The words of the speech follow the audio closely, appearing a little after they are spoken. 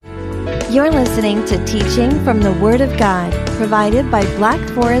You're listening to teaching from the Word of God, provided by Black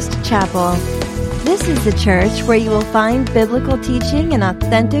Forest Chapel. This is the church where you will find biblical teaching and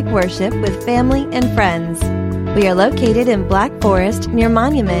authentic worship with family and friends. We are located in Black Forest near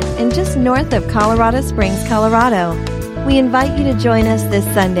Monument and just north of Colorado Springs, Colorado. We invite you to join us this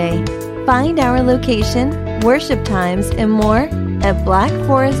Sunday. Find our location, worship times, and more at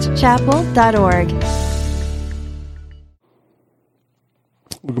blackforestchapel.org.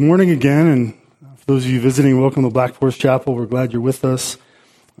 Well, good morning again, and for those of you visiting, welcome to Black Forest Chapel. We're glad you're with us.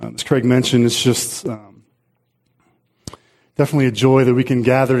 As Craig mentioned, it's just definitely a joy that we can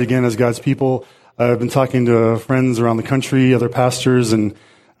gather again as God's people. I've been talking to friends around the country, other pastors, and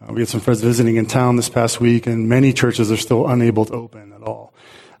we had some friends visiting in town this past week, and many churches are still unable to open at all.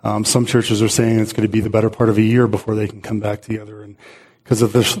 Some churches are saying it's going to be the better part of a year before they can come back together, and because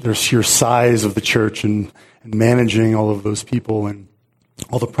of their sheer size of the church and managing all of those people and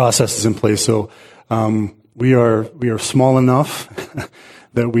all the processes in place. So we are small enough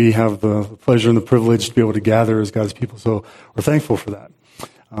that we have the pleasure and the privilege to be able to gather as God's people. So we're thankful for that.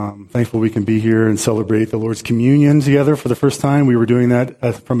 Thankful we can be here and celebrate the Lord's communion together for the first time. We were doing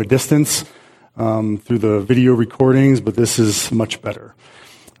that from a distance through the video recordings, but this is much better.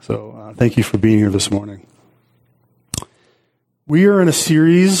 So thank you for being here this morning. We are in a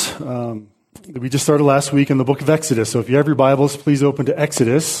series that we just started last week in the book of Exodus. So if you have your Bibles, please open to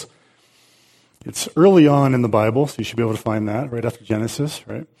Exodus. It's early on in the Bible, so you should be able to find that right after Genesis,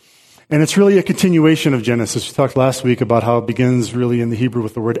 right? And it's really a continuation of Genesis. We talked last week about how it begins really in the Hebrew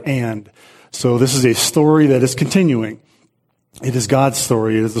with the word and. So this is a story that is continuing. It is God's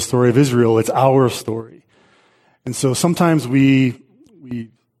story. It is the story of Israel. It's our story. And so sometimes we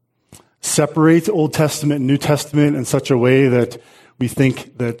separate Old Testament and New Testament in such a way that we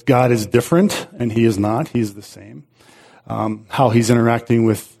think that God is different, and He is not. He is the same. How He's interacting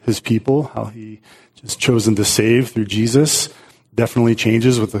with His people, how He has chosen to save through Jesus, definitely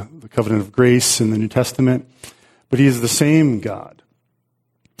changes with the covenant of grace in the New Testament. But He is the same God.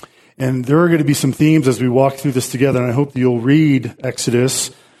 And there are going to be some themes as we walk through this together, and I hope that you'll read Exodus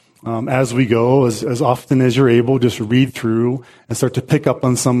as we go, as often as you're able, just read through and start to pick up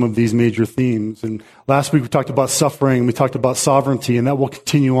on some of these major themes. And last week we talked about suffering, we talked about sovereignty, and that will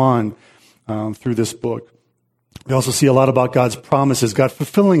continue on through this book. We also see a lot about God's promises, God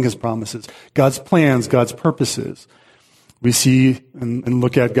fulfilling His promises, God's plans, God's purposes. We see and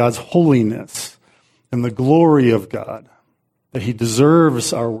look at God's holiness and the glory of God, that He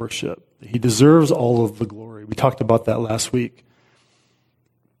deserves our worship, that He deserves all of the glory. We talked about that last week.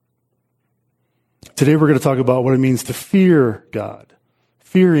 Today we're going to talk about what it means to fear God,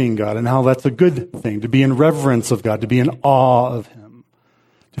 fearing God, and how that's a good thing, to be in reverence of God, to be in awe of Him,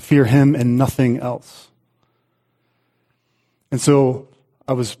 to fear Him and nothing else. And so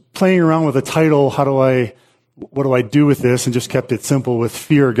I was playing around with a title, what do I do with this, and just kept it simple with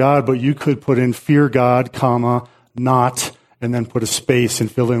fear God, but you could put in fear God, comma, not, and then put a space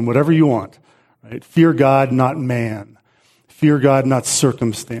and fill in whatever you want, right? Fear God, not man. Fear God, not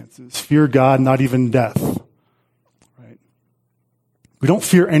circumstances. Fear God, not even death. Right? We don't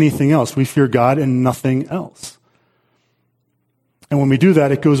fear anything else. We fear God and nothing else. And when we do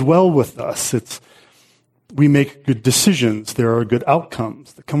that, it goes well with us. We make good decisions. There are good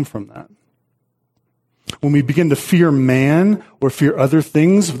outcomes that come from that. When we begin to fear man or fear other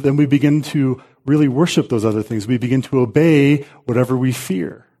things, then we begin to really worship those other things. We begin to obey whatever we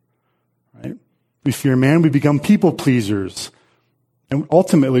fear. Right? We fear man, we become people pleasers. And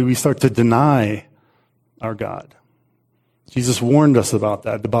ultimately, we start to deny our God. Jesus warned us about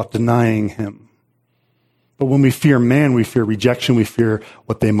that, about denying Him. But when we fear man, we fear rejection, we fear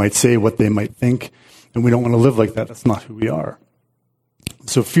what they might say, what they might think, and we don't want to live like that. That's not who we are.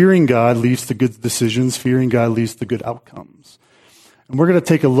 So fearing God leads to good decisions. Fearing God leads to good outcomes. And we're going to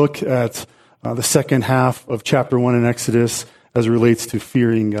take a look at the second half of chapter 1 in Exodus as it relates to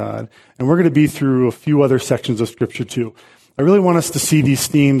fearing God. And we're going to be through a few other sections of Scripture too. I really want us to see these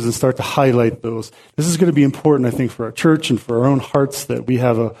themes and start to highlight those. This is going to be important, I think, for our church and for our own hearts, that we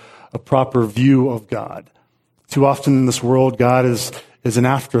have a proper view of God. Too often in this world, God is an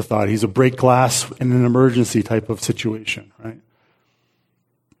afterthought. He's a break glass in an emergency type of situation, right?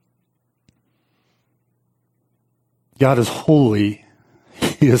 God is holy.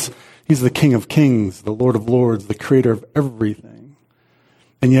 He's the King of Kings, the Lord of Lords, the creator of everything.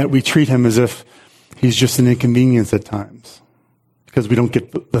 And yet we treat Him as if He's just an inconvenience at times, because we don't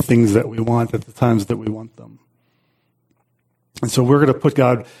get the things that we want at the times that we want them. And so we're going to put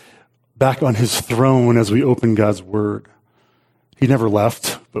God back on His throne as we open God's Word. He never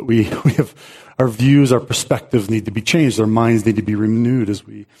left. but we have our views, our perspectives need to be changed. Our minds need to be renewed as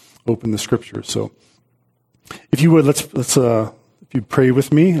we open the Scriptures. So, if you would, let's if you pray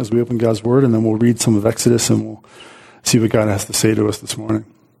with me as we open God's Word, and then we'll read some of Exodus, and we'll see what God has to say to us this morning.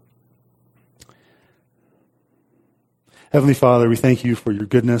 Heavenly Father, we thank you for your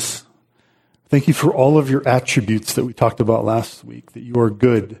goodness. Thank you for all of your attributes that we talked about last week, that you are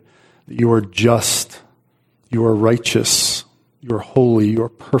good, that you are just, you are righteous, you are holy, you are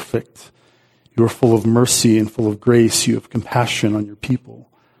perfect, you are full of mercy and full of grace, you have compassion on your people.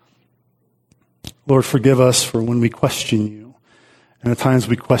 Lord, forgive us for when we question you, and at times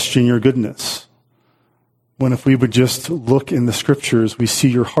we question your goodness. When if we would just look in the Scriptures, we see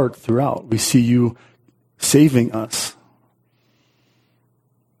your heart throughout. We see you saving us.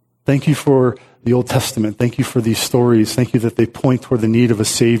 Thank you for the Old Testament. Thank you for these stories. Thank you that they point toward the need of a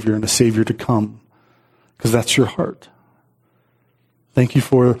Savior and a Savior to come, because that's your heart. Thank you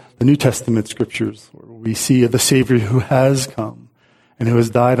for the New Testament Scriptures, where we see the Savior who has come and who has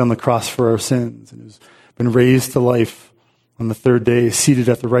died on the cross for our sins and who's been raised to life on the third day, seated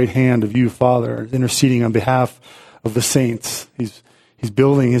at the right hand of you, Father, interceding on behalf of the saints. He's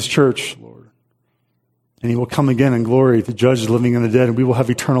building his church, Lord. And he will come again in glory to judge the living and the dead, and we will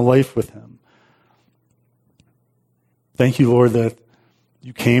have eternal life with him. Thank you, Lord, that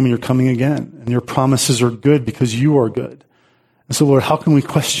you came and you're coming again, and your promises are good because you are good. And so, Lord, how can we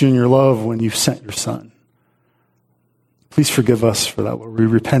question your love when you sent your Son? Please forgive us for that, Lord. We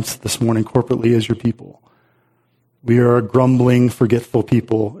repent this morning corporately as your people. We are a grumbling, forgetful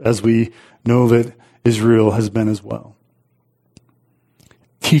people, as we know that Israel has been as well.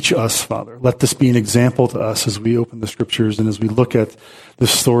 Teach us, Father. Let this be an example to us as we open the Scriptures and as we look at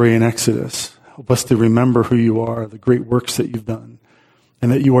this story in Exodus. Help us to remember who you are, the great works that you've done,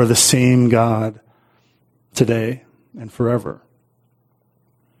 and that you are the same God today and forever.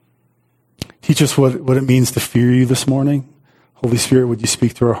 Teach us what it means to fear you this morning. Holy Spirit, would you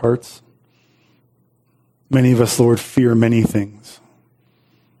speak to our hearts? Many of us, Lord, fear many things.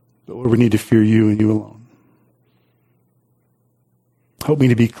 But Lord, we need to fear you and you alone. Help me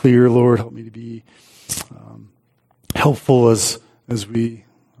to be clear, Lord. Help me to be helpful as we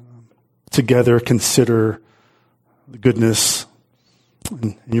together consider the goodness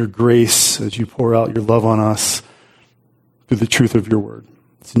and your grace as you pour out your love on us through the truth of your word.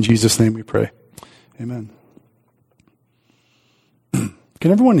 It's in Jesus' name we pray. Amen.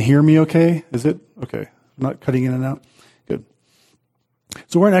 Can everyone hear me okay? Is it okay? I'm not cutting in and out? Good.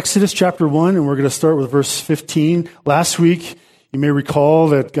 So we're in Exodus chapter 1, and we're going to start with verse 15. Last week, you may recall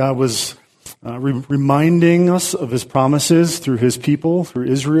that God was reminding us of his promises through his people, through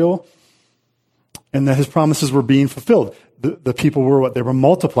Israel, and that his promises were being fulfilled. The people were what? They were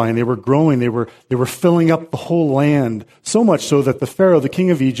multiplying, they were growing, they were filling up the whole land, so much so that the Pharaoh, the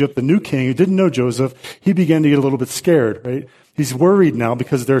king of Egypt, the new king who didn't know Joseph, he began to get a little bit scared, right? He's worried now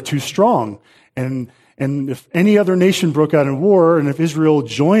because they're too strong. And if any other nation broke out in war, and if Israel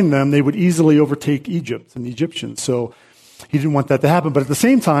joined them, they would easily overtake Egypt and the Egyptians. So he didn't want that to happen. But at the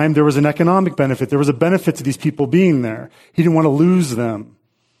same time, there was an economic benefit. There was a benefit to these people being there. He didn't want to lose them.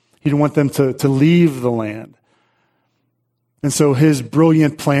 He didn't want them to leave the land. And so his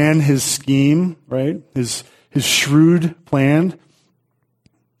brilliant plan, his scheme, right, his shrewd plan,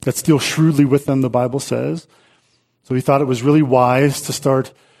 that's deal shrewdly with them, the Bible says. So he thought it was really wise to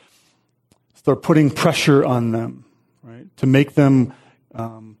start putting pressure on them, right, to make them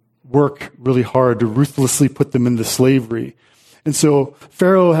work really hard, to ruthlessly put them into slavery. And so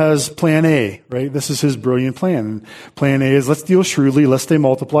Pharaoh has plan A, right? This is his brilliant plan. And plan A is, let's deal shrewdly, lest they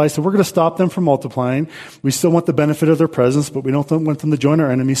multiply. So we're going to stop them from multiplying. We still want the benefit of their presence, but we don't want them to join our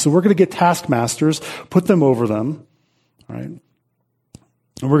enemies. So we're going to get taskmasters, put them over them, right? And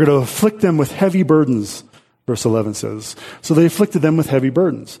we're going to afflict them with heavy burdens, verse 11 says. So they afflicted them with heavy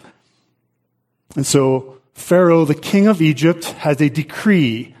burdens. And so Pharaoh, the king of Egypt, has a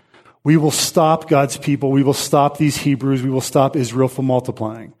decree. We will stop God's people. We will stop these Hebrews. We will stop Israel from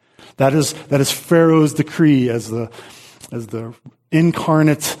multiplying. That is Pharaoh's decree as the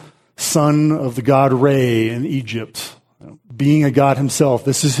incarnate son of the god Re in Egypt, being a god himself.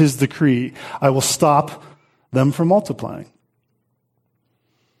 This is his decree. I will stop them from multiplying.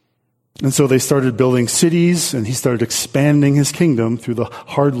 And so they started building cities, and he started expanding his kingdom through the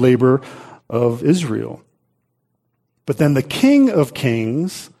hard labor of Israel. But then the King of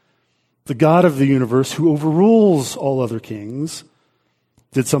Kings, the God of the universe who overrules all other kings,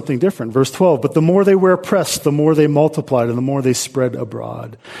 did something different. Verse 12, but the more they were oppressed, the more they multiplied, and the more they spread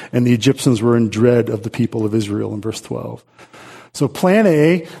abroad. And the Egyptians were in dread of the people of Israel, in verse 12. So plan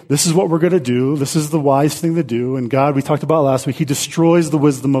A, this is what we're going to do. This is the wise thing to do. And God, we talked about last week, he destroys the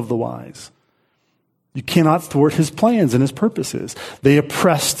wisdom of the wise. You cannot thwart his plans and his purposes. They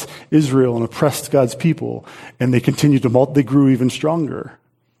oppressed Israel and oppressed God's people, and they continued to they grew even stronger.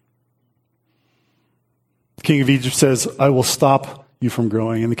 The king of Egypt says, I will stop you from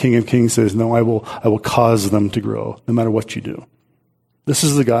growing. And the king of kings says, no, I will cause them to grow, no matter what you do. This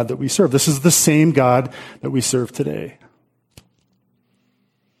is the God that we serve. This is the same God that we serve today.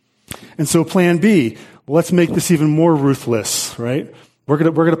 And so plan B, let's make this even more ruthless, right? We're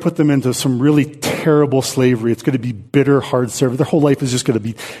going to put them into some really terrible slavery. It's going to be bitter, hard service. Their whole life is just going to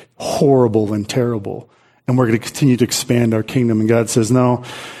be horrible and terrible. And we're going to continue to expand our kingdom. And God says, no,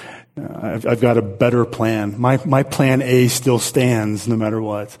 I've got a better plan. My plan A still stands no matter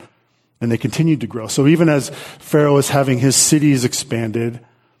what. And they continued to grow. So even as Pharaoh is having his cities expanded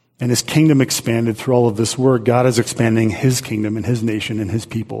and his kingdom expanded through all of this work, God is expanding his kingdom and his nation and his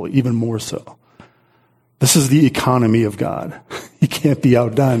people even more so. This is the economy of God. He can't be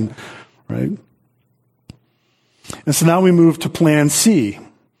outdone, right? And so now we move to plan C.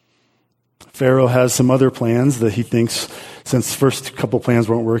 Pharaoh has some other plans that he thinks, since the first couple plans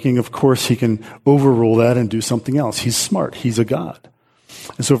weren't working, of course he can overrule that and do something else. He's smart. He's a God.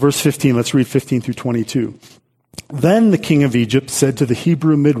 And so verse 15, let's read 15 through 22. Then the king of Egypt said to the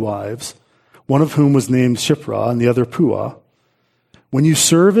Hebrew midwives, one of whom was named Shiphrah and the other Puah, when you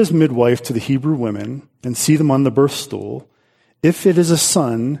serve as midwife to the Hebrew women and see them on the birth stool, if it is a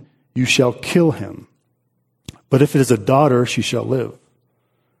son, you shall kill him. But if it is a daughter, she shall live.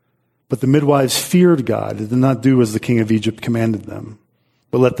 But the midwives feared God and did not do as the king of Egypt commanded them,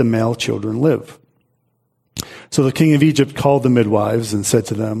 but let the male children live. So the king of Egypt called the midwives and said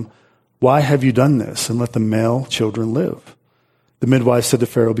to them, why have you done this, and let the male children live? The midwives said to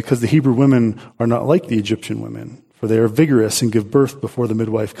Pharaoh, because the Hebrew women are not like the Egyptian women, for they are vigorous and give birth before the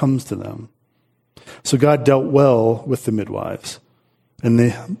midwife comes to them. So God dealt well with the midwives, and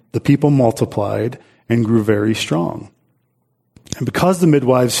the people multiplied and grew very strong. And because the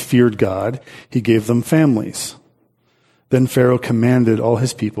midwives feared God, he gave them families. Then Pharaoh commanded all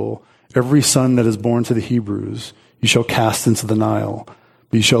his people, every son that is born to the Hebrews you shall cast into the Nile,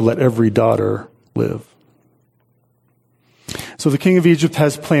 but you shall let every daughter live. So the king of Egypt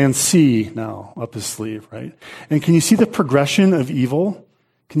has plan C now up his sleeve, right? And can you see the progression of evil?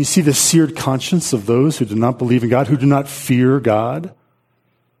 Can you see the seared conscience of those who do not believe in God, who do not fear God?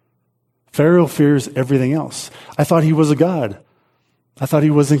 Pharaoh fears everything else. I thought he was a god. I thought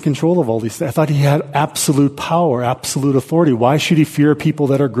he was in control of all these things. I thought he had absolute power, absolute authority. Why should he fear people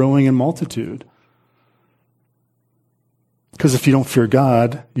that are growing in multitude? Because if you don't fear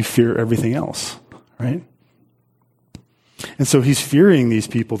God, you fear everything else, right? And so he's fearing these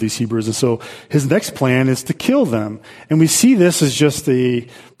people, these Hebrews. And so his next plan is to kill them. And we see this as just a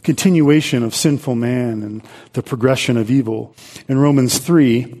continuation of sinful man and the progression of evil. In Romans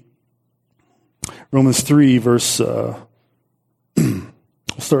 3, verse, we'll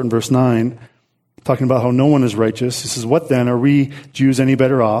start in verse 9, talking about how no one is righteous. He says, what then? Are we Jews any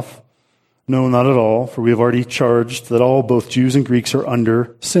better off? No, not at all, for we have already charged that all, both Jews and Greeks, are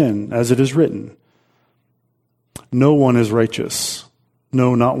under sin, as it is written. No one is righteous.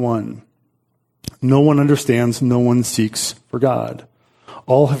 No, not one. No one understands. No one seeks for God.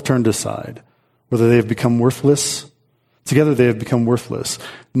 All have turned aside. Whether they have become worthless, together they have become worthless.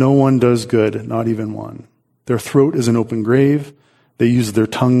 No one does good, not even one. Their throat is an open grave. They use their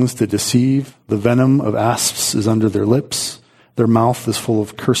tongues to deceive. The venom of asps is under their lips. Their mouth is full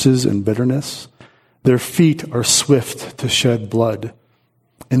of curses and bitterness. Their feet are swift to shed blood.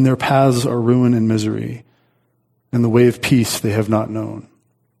 In their paths are ruin and misery. And the way of peace they have not known.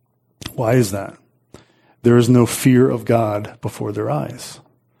 Why is that? There is no fear of God before their eyes.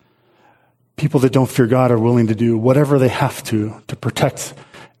 People that don't fear God are willing to do whatever they have to protect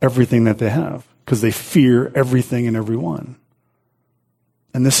everything that they have, because they fear everything and everyone.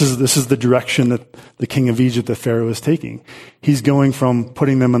 And this is the direction that the king of Egypt, that Pharaoh, is taking. He's going from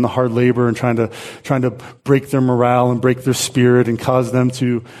putting them in the hard labor and trying to break their morale and break their spirit and cause them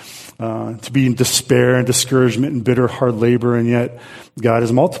to be in despair and discouragement and bitter hard labor, and yet God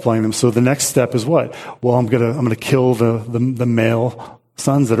is multiplying them. So the next step is what? Well, I'm gonna kill the male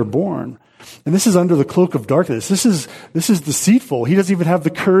sons that are born. And this is under the cloak of darkness. This is deceitful. He doesn't even have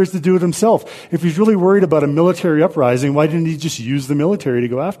the courage to do it himself. If he's really worried about a military uprising, why didn't he just use the military to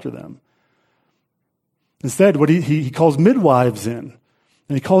go after them? Instead, what he calls midwives in.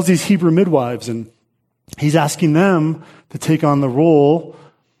 And he calls these Hebrew midwives, and he's asking them to take on the role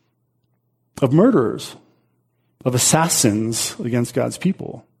of murderers, of assassins against God's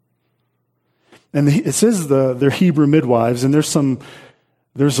people. And it says they're Hebrew midwives, and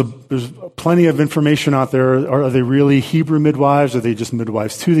there's plenty of information out there. Are they really Hebrew midwives? Are they just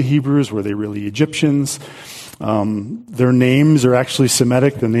midwives to the Hebrews? Were they really Egyptians? Their names are actually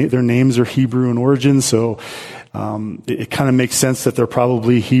Semitic. Their names are Hebrew in origin, so it kind of makes sense that they're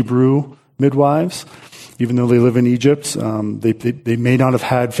probably Hebrew midwives, even though they live in Egypt. They may not have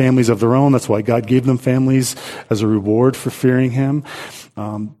had families of their own. That's why God gave them families as a reward for fearing him.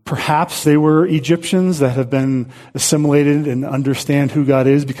 Perhaps they were Egyptians that have been assimilated and understand who God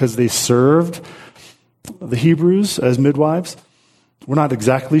is because they served the Hebrews as midwives. We're not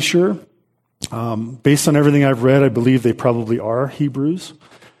exactly sure. Based on everything I've read, I believe they probably are Hebrews.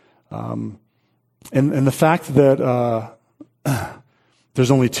 And the fact that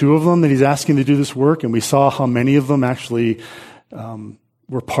there's only 2 of them that he's asking to do this work, and we saw how many of them actually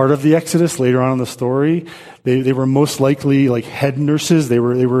were part of the Exodus later on in the story. They were most likely like head nurses. They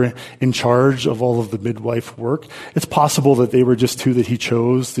were in charge of all of the midwife work. It's possible that they were just 2 that he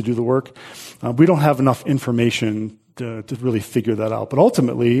chose to do the work. We don't have enough information to really figure that out. But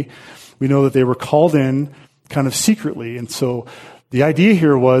ultimately, we know that they were called in kind of secretly. And so the idea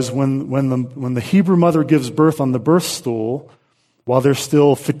here was when the Hebrew mother gives birth on the birth stool, while there's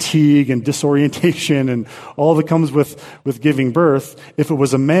still fatigue and disorientation and all that comes with giving birth, if it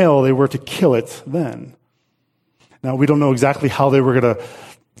was a male, they were to kill it then. Now, we don't know exactly how they were going to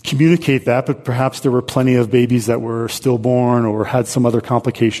communicate that, but perhaps there were plenty of babies that were stillborn or had some other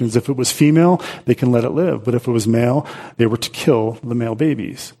complications. If it was female, they can let it live. But if it was male, they were to kill the male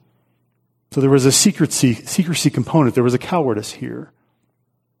babies. So there was a secrecy component. There was a cowardice here.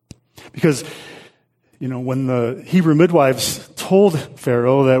 Because when the Hebrew midwives told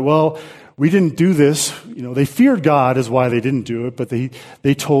Pharaoh that, well, we didn't do this, they feared God is why they didn't do it, but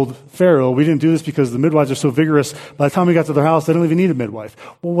they told Pharaoh, we didn't do this because the midwives are so vigorous. By the time we got to their house, they don't even need a midwife.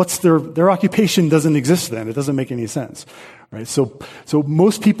 Well, what's their occupation doesn't exist then. It doesn't make any sense, right? So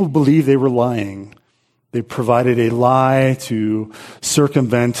most people believe they were lying. They provided a lie to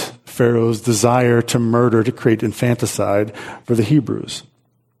circumvent Pharaoh's desire to murder, to create infanticide for the Hebrews.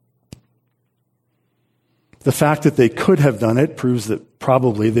 The fact that they could have done it proves that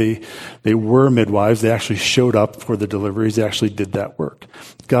probably they were midwives. They actually showed up for the deliveries. They actually did that work.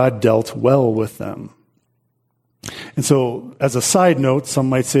 God dealt well with them. And so, as a side note, some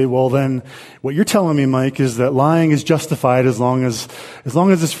might say, well, then what you're telling me, Mike, is that lying is justified as long as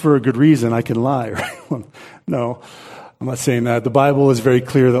it's for a good reason, I can lie, right? No, I'm not saying that. The Bible is very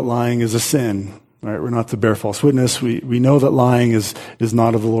clear that lying is a sin, right? We're not to bear false witness. We know that lying is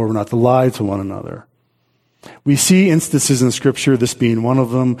not of the Lord. We're not to lie to one another. We see instances in Scripture, this being one of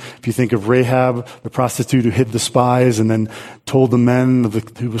them. If you think of Rahab, the prostitute who hid the spies and then told the men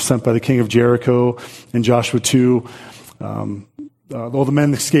who were sent by the king of Jericho in Joshua 2, all the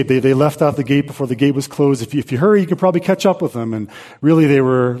men escaped. They left out the gate before the gate was closed. If you hurry, you could probably catch up with them. And really, they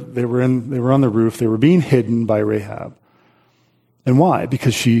were on the roof. They were being hidden by Rahab. And why?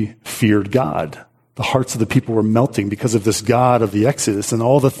 Because she feared God. The hearts of the people were melting because of this God of the Exodus and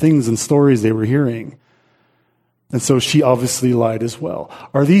all the things and stories they were hearing. And so she obviously lied as well.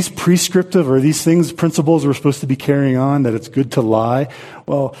 Are these prescriptive? Are these things, principles we're supposed to be carrying on, that it's good to lie?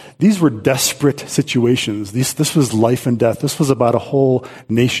 Well, these were desperate situations. This was life and death. This was about a whole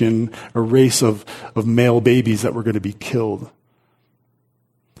nation, a race of male babies that were going to be killed.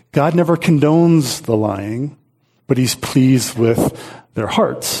 God never condones the lying, but he's pleased with their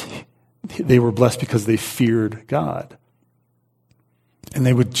hearts. They were blessed because they feared God. And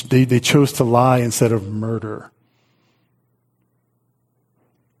they chose to lie instead of murder.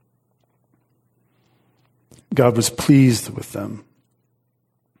 God was pleased with them.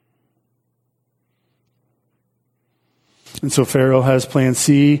 And so Pharaoh has plan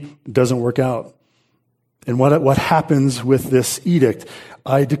C. It doesn't work out. And what happens with this edict?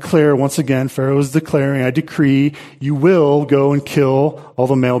 I declare, once again, Pharaoh is declaring, I decree, you will go and kill all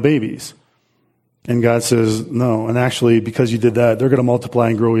the male babies. And God says, no. And actually, because you did that, they're going to multiply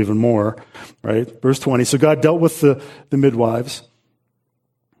and grow even more. Right? Verse 20. So God dealt with the midwives.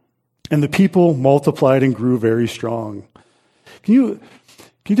 And the people multiplied and grew very strong. Can you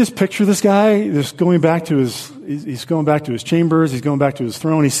just picture this guy just going back to he's going back to his chambers, he's going back to his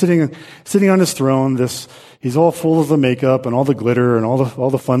throne, he's sitting on his throne, he's all full of the makeup and all the glitter and all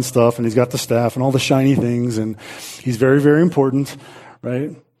the fun stuff, and he's got the staff and all the shiny things, and he's very, very important,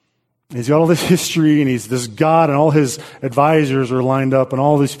 right? He's got all this history, and he's this God, and all his advisors are lined up, and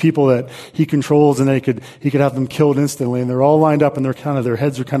all these people that he controls, and he could have them killed instantly, and they're all lined up, and their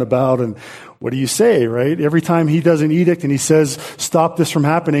heads are kind of bowed, and what do you say, right? Every time he does an edict and he says, stop this from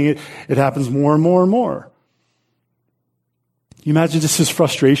happening, it happens more and more and more. You imagine just his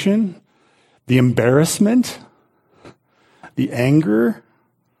frustration? the embarrassment, the anger.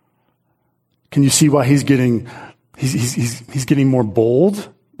 Can you see why he's getting more bold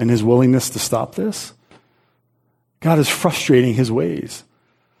in his willingness to stop this? God is frustrating his ways.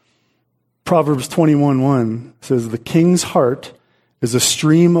 Proverbs 21:1 says, "The king's heart is a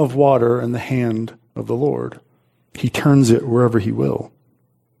stream of water in the hand of the Lord. He turns it wherever he will."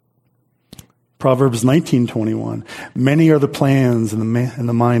 Proverbs 19:21, "Many are the plans in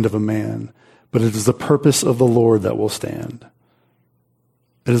the mind of a man, but it is the purpose of the Lord that will stand."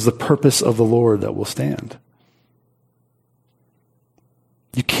 It is the purpose of the Lord that will stand.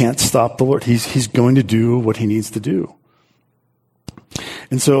 You can't stop the Lord. He's going to do what he needs to do.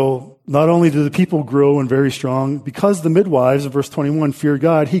 And so, not only do the people grow and very strong, because the midwives, in verse 21, fear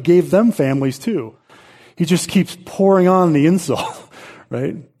God, he gave them families too. He just keeps pouring on the insult,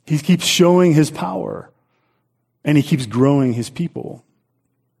 right? He keeps showing his power, and he keeps growing his people.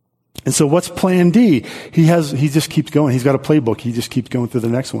 And so what's plan D? He just keeps going. He's got a playbook. He just keeps going through the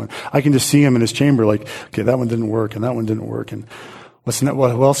next one. I can just see him in his chamber like, okay, that one didn't work, and that one didn't work, and what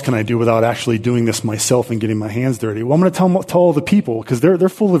else can I do without actually doing this myself and getting my hands dirty? Well, I'm going to tell all the people, because they're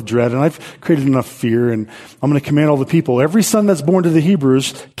full of dread, and I've created enough fear, and I'm going to command all the people, every son that's born to the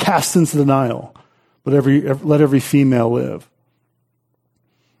Hebrews, cast into the Nile. Let every female live.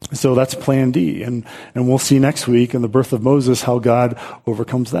 So that's plan D. And we'll see next week in the birth of Moses how God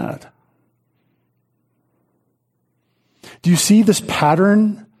overcomes that. Do you see this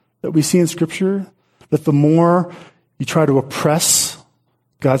pattern that we see in Scripture? That the more you try to oppress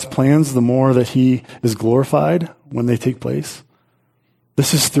God's plans, the more that he is glorified when they take place.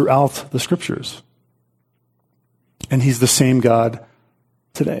 This is throughout the Scriptures. And he's the same God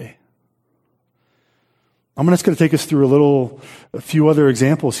today. I'm just going to take us through a few other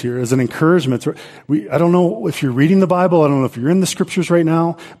examples here as an encouragement. I don't know if you're reading the Bible. I don't know if you're in the Scriptures right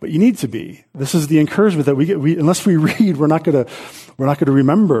now, but you need to be. This is the encouragement that we get. Unless we read, we're not going to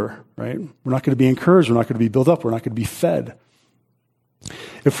remember, right? We're not going to be encouraged. We're not going to be built up. We're not going to be fed.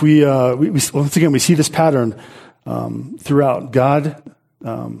 If we once again, we see this pattern throughout. God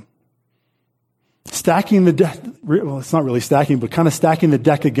stacking the deck, well, it's not really stacking, but kind of stacking the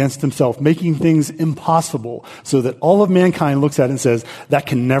deck against himself, making things impossible so that all of mankind looks at it and says, that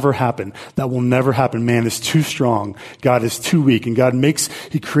can never happen. That will never happen. Man is too strong. God is too weak. And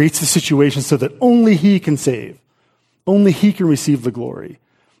he creates the situation so that only he can save. Only he can receive the glory.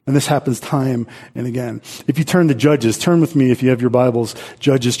 And this happens time and again. If you turn to Judges, turn with me, if you have your Bibles,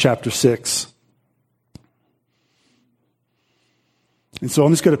 Judges chapter 6. And so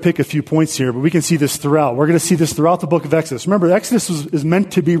I'm just going to pick a few points here, but we can see this throughout. We're going to see this throughout the book of Exodus. Remember, Exodus is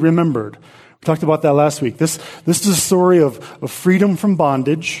meant to be remembered. We talked about that last week. This is a story of freedom from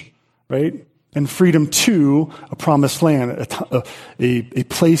bondage, right? And freedom to a promised land, a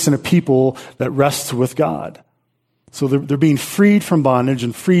place and a people that rests with God. So they're being freed from bondage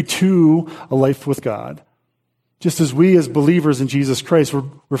and freed to a life with God. Just as we as believers in Jesus Christ,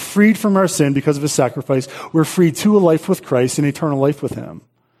 we're freed from our sin because of his sacrifice. We're freed to a life with Christ, an eternal life with him.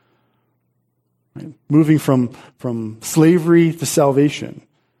 Right? Moving from slavery to salvation.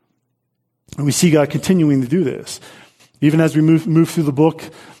 And we see God continuing to do this. Even as we move through the book,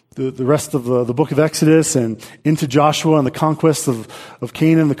 the rest of the book of Exodus and into Joshua and the conquest of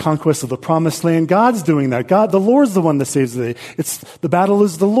Canaan, the conquest of the promised land, God's doing that. The Lord's the one that saves the day. The battle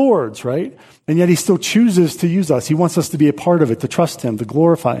is the Lord's, right? And yet he still chooses to use us. He wants us to be a part of it, to trust him, to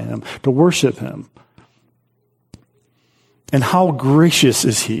glorify him, to worship him. And how gracious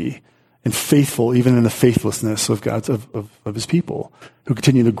is he and faithful even in the faithlessness of of his people who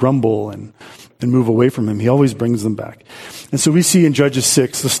continue to grumble and move away from him. He always brings them back. And so we see in Judges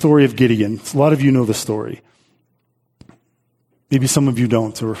 6 the story of Gideon. A lot of you know the story. Maybe some of you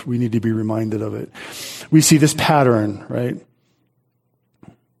don't, or we need to be reminded of it. We see this pattern, right?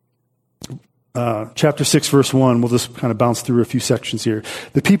 Chapter 6, verse 1, we'll just kind of bounce through a few sections here.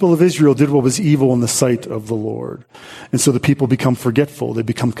 The people of Israel did what was evil in the sight of the Lord. And so the people become forgetful. They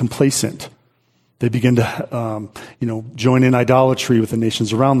become complacent. They begin to, join in idolatry with the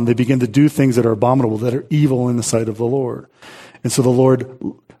nations around them. They begin to do things that are abominable, that are evil in the sight of the Lord. And so the Lord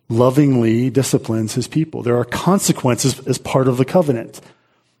lovingly disciplines his people. There are consequences as part of the covenant.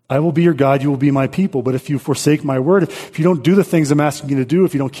 I will be your God, you will be my people. But if you forsake my word, if you don't do the things I'm asking you to do,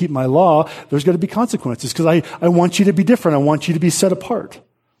 if you don't keep my law, there's going to be consequences because I want you to be different. I want you to be set apart.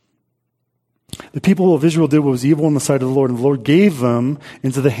 The people of Israel did what was evil in the sight of the Lord, and the Lord gave them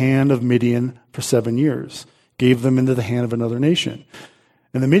into the hand of Midian for 7 years, gave them into the hand of another nation.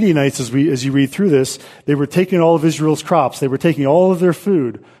 And the Midianites, as you read through this, they were taking all of Israel's crops. They were taking all of their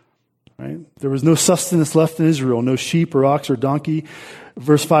food. Right? There was no sustenance left in Israel, no sheep or ox or donkey.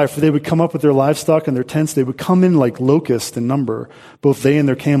 Verse 5, for they would come up with their livestock and their tents. They would come in like locusts in number. Both they and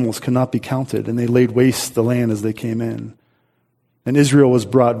their camels could not be counted, and they laid waste the land as they came in. And Israel was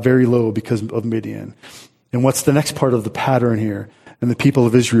brought very low because of Midian. And what's the next part of the pattern here? And the people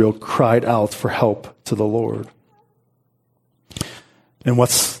of Israel cried out for help to the Lord. And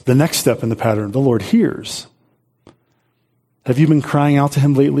what's the next step in the pattern? The Lord hears. Have you been crying out to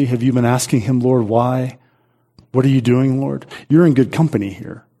him lately? Have you been asking him, Lord, why? What are you doing, Lord? You're in good company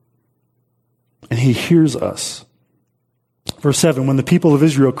here. And he hears us. Verse 7, when the people of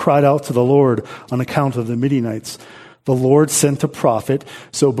Israel cried out to the Lord on account of the Midianites, the Lord sent a prophet.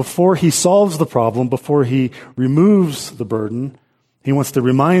 So before he solves the problem, before he removes the burden, he wants to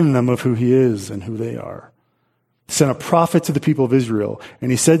remind them of who he is and who they are. He sent a prophet to the people of Israel, and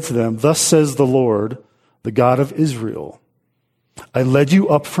he said to them, thus says the Lord, the God of Israel, I led you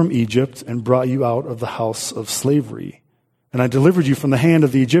up from Egypt and brought you out of the house of slavery. And I delivered you from the hand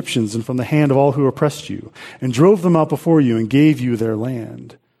of the Egyptians and from the hand of all who oppressed you, and drove them out before you and gave you their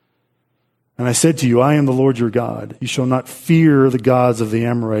land. And I said to you, I am the Lord your God. You shall not fear the gods of the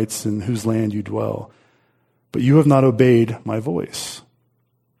Amorites in whose land you dwell. But you have not obeyed my voice.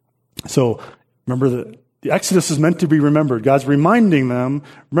 So remember that the Exodus is meant to be remembered. God's reminding them,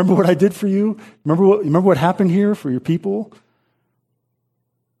 remember what I did for you? Remember what happened here for your people?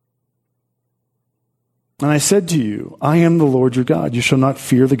 And I said to you, I am the Lord your God. You shall not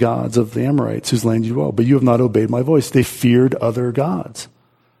fear the gods of the Amorites whose land you dwell. But you have not obeyed my voice. They feared other gods.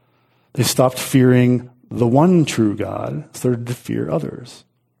 They stopped fearing the one true God, started to fear others.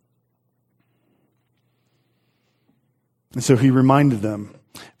 And so he reminded them.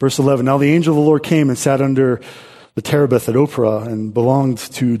 Verse 11, now the angel of the Lord came and sat under the terebinth at Ophrah and belonged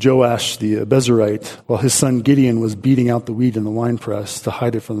to Joash the Abiezrite, while his son Gideon was beating out the wheat in the winepress to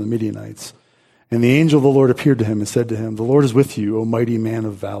hide it from the Midianites. And the angel of the Lord appeared to him and said to him, the Lord is with you, O mighty man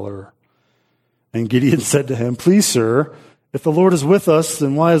of valor. And Gideon said to him, please, sir, if the Lord is with us,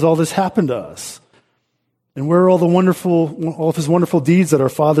 then why has all this happened to us? And where are all of his wonderful deeds that our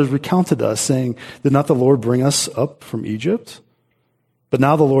fathers recounted to us, saying, did not the Lord bring us up from Egypt? But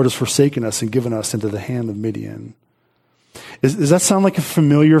now the Lord has forsaken us and given us into the hand of Midian. Does that sound like a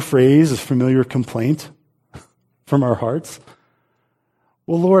familiar phrase, a familiar complaint from our hearts?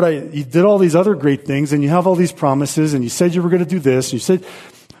 Well, Lord, you did all these other great things, and you have all these promises, and you said you were going to do this, and you said,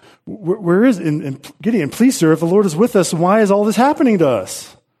 where is, and Gideon, please, sir, if the Lord is with us, why is all this happening to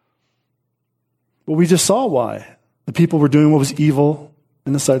us? Well, we just saw why. The people were doing what was evil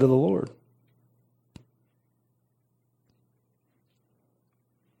in the sight of the Lord.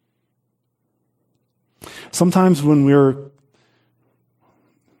 Sometimes when we're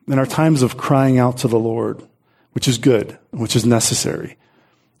in our times of crying out to the Lord, which is good, which is necessary,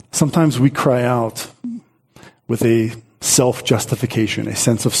 sometimes we cry out with a self-justification, a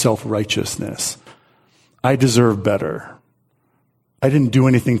sense of self-righteousness. I deserve better. I didn't do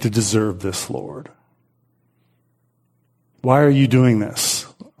anything to deserve this, Lord. Why are you doing this?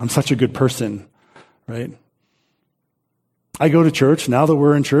 I'm such a good person, right? I go to church. Now that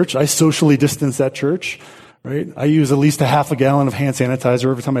we're in church, I socially distance at church, right? I use at least a half a gallon of hand sanitizer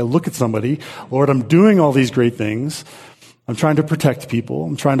every time I look at somebody. Lord, I'm doing all these great things. I'm trying to protect people.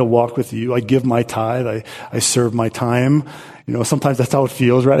 I'm trying to walk with you. I give my tithe. I serve my time. Sometimes that's how it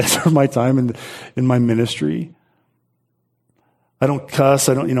feels, right? I serve my time in my ministry. I don't cuss.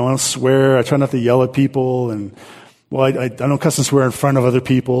 I don't swear. I try not to yell at people. And, I don't cuss and swear in front of other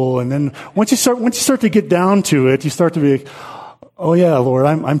people. And then once you start to get down to it, you start to be like, oh yeah, Lord,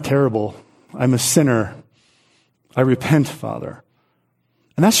 I'm terrible. I'm a sinner. I repent, Father.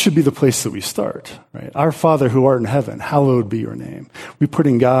 And that should be the place that we start, right? Our Father who art in heaven, hallowed be your name. We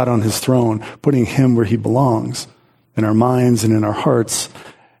putting God on his throne, putting him where he belongs, in our minds and in our hearts.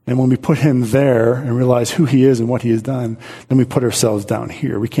 And when we put him there and realize who he is and what he has done, then we put ourselves down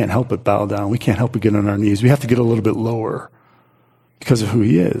here. We can't help but bow down. We can't help but get on our knees. We have to get a little bit lower because of who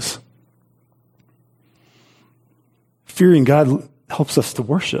he is. Fearing God helps us to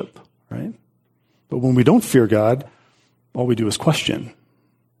worship, right? But when we don't fear God, all we do is question.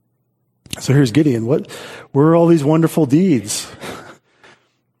 So here's Gideon. Where are all these wonderful deeds?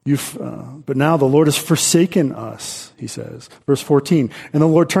 But now the Lord has forsaken us, he says. Verse 14, and the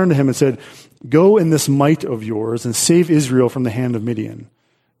Lord turned to him and said, go in this might of yours and save Israel from the hand of Midian.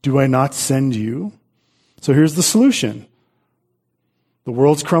 Do I not send you? So here's the solution. The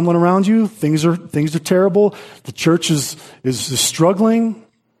world's crumbling around you. Things are terrible. The church is struggling.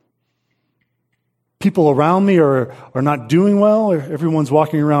 People around me are not doing well. Everyone's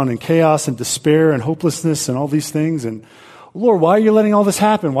walking around in chaos and despair and hopelessness and all these things. And Lord, why are you letting all this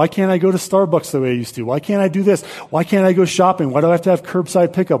happen? Why can't I go to Starbucks the way I used to? Why can't I do this? Why can't I go shopping? Why do I have to have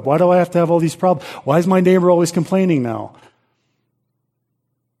curbside pickup? Why do I have to have all these problems? Why is my neighbor always complaining now?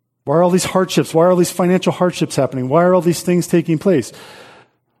 Why are all these hardships? Why are all these financial hardships happening? Why are all these things taking place?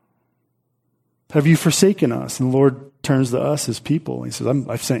 Have you forsaken us? And the Lord turns to us as people. He says,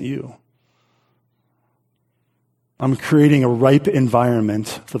 I've sent you. I'm creating a ripe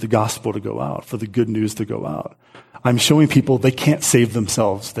environment for the gospel to go out, for the good news to go out. I'm showing people they can't save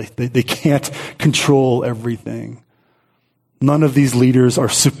themselves. They can't control everything. None of these leaders are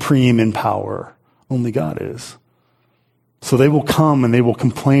supreme in power. Only God is. So they will come and they will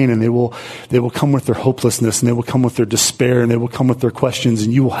complain and they will come with their hopelessness and they will come with their despair and they will come with their questions,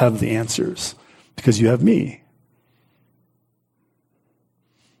 and you will have the answers because you have me.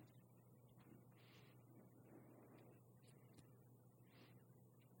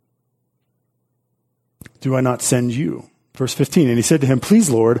 Do I not send you? Verse 15, and he said to him,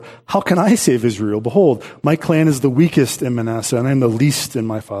 please, Lord, how can I save Israel? Behold, my clan is the weakest in Manasseh, and I am the least in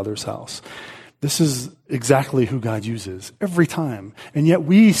my father's house. This is exactly who God uses every time. And yet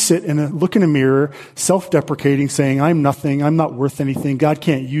we sit and look in a mirror, self-deprecating, saying, I'm nothing, I'm not worth anything, God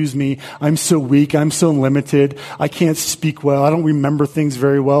can't use me, I'm so weak, I'm so limited, I can't speak well, I don't remember things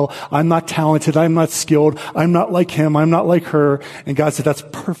very well, I'm not talented, I'm not skilled, I'm not like him, I'm not like her. And God said, that's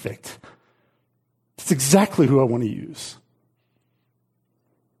perfect. That's exactly who I want to use.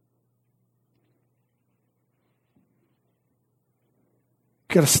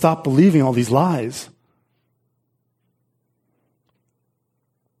 You've got to stop believing all these lies.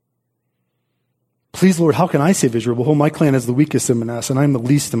 Please, Lord, how can I save Israel? Behold, my clan is the weakest in Manasseh, and I am the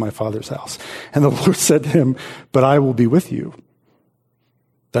least in my father's house. And the Lord said to him, but I will be with you.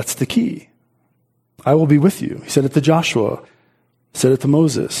 That's the key. I will be with you. He said it to Joshua, said it to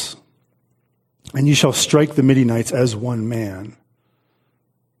Moses. And you shall strike the Midianites as one man.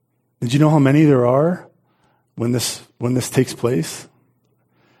 Did you know how many there are when this takes place?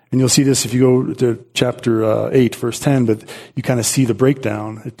 And you'll see this if you go to chapter 8, verse 10, but you kind of see the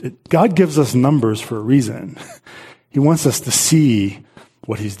breakdown. God gives us numbers for a reason. He wants us to see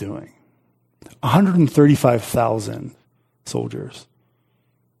what he's doing. 135,000 soldiers.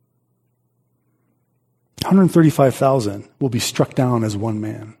 135,000 will be struck down as one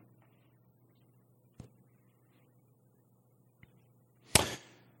man.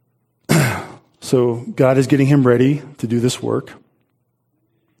 So God is getting him ready to do this work.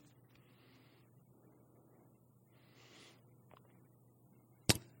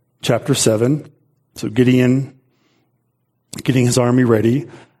 Chapter 7, so Gideon getting his army ready.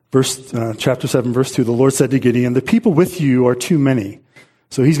 Chapter 7, verse 2, the Lord said to Gideon, the people with you are too many.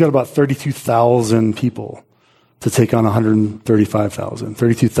 So he's got about 32,000 people to take on 135,000,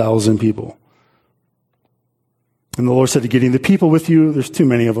 32,000 people. And the Lord said to Gideon, the people with you, there's too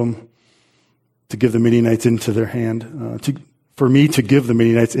many of them to give the Midianites into their hand, for me to give the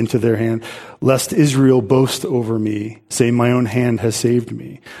Midianites into their hand, lest Israel boast over me, say my own hand has saved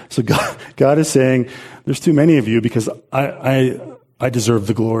me. So God is saying, there's too many of you because I deserve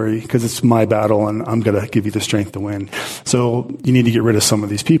the glory because it's my battle and I'm going to give you the strength to win. So you need to get rid of some of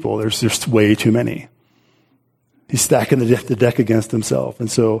these people. There's way too many. He's stacking the deck against himself. And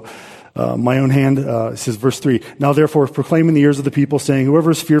so my own hand, it says verse 3, now therefore proclaim in the ears of the people saying,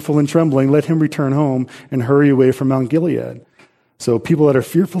 whoever is fearful and trembling, let him return home and hurry away from Mount Gilead. So people that are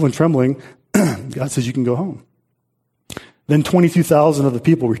fearful and trembling, God says you can go home. Then 22,000 of the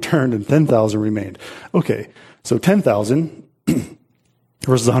people returned and 10,000 remained. Okay, so 10,000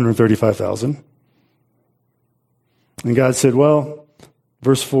 versus 135,000. And God said, well,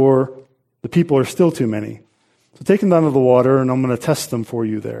 verse 4, the people are still too many. So take them down to the water, and I'm going to test them for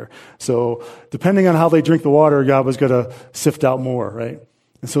you there. So depending on how they drink the water, God was going to sift out more, right?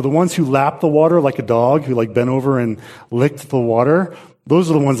 And so the ones who lapped the water like a dog, who like bent over and licked the water, those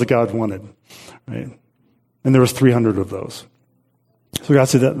are the ones that God wanted, right? And there was 300 of those. So God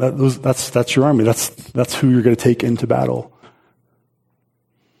said that's your army. That's who you're going to take into battle.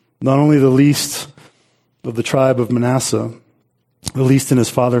 Not only the least of the tribe of Manasseh, the least in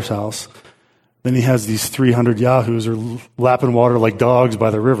his father's house, then he has these 300 yahoos who are lapping water like dogs by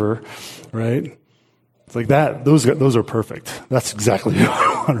the river, right? It's like that. Those are perfect. That's exactly what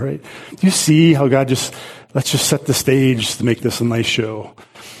I want, right? Do you see how God let's just set the stage to make this a nice show,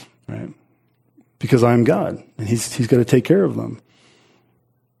 right? Because I'm God, and he's going to take care of them.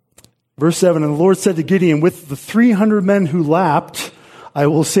 Verse 7, and the Lord said to Gideon, with the 300 men who lapped, I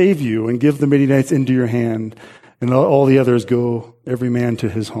will save you and give the Midianites into your hand, and all the others go, every man to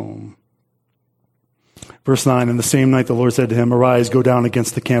his home. Verse 9, and the same night the Lord said to him, arise, go down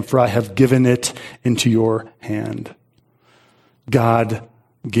against the camp, for I have given it into your hand. God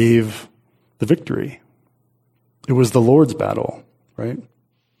gave the victory. It was the Lord's battle, right?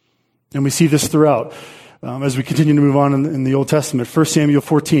 And we see this throughout. As we continue to move on in the Old Testament, 1 Samuel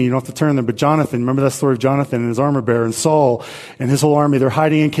 14, you don't have to turn there, but Jonathan, remember that story of Jonathan and his armor bearer, and Saul and his whole army, they're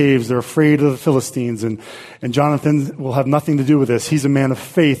hiding in caves, they're afraid of the Philistines, and Jonathan will have nothing to do with this. He's a man of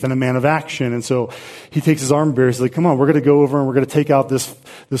faith and a man of action, and so he takes his armor bearer, he's like, come on, we're going to go over and we're going to take out this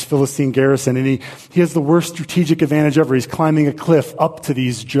Philistine garrison, and he has the worst strategic advantage ever. He's climbing a cliff up to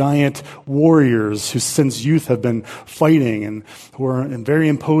these giant warriors who since youth have been fighting and who are very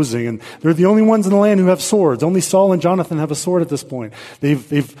imposing, and they're the only ones in the land who have swords. Only Saul and Jonathan have a sword at this point.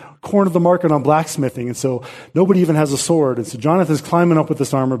 They've cornered the market on blacksmithing, and so nobody even has a sword. And so Jonathan's climbing up with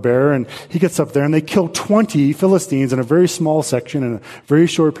this armor bearer, and he gets up there, and they kill 20 Philistines in a very small section in a very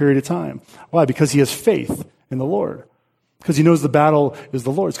short period of time. Why? Because he has faith in the Lord. Because he knows the battle is the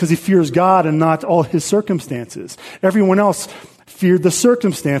Lord's. Because he fears God and not all his circumstances. Everyone else feared the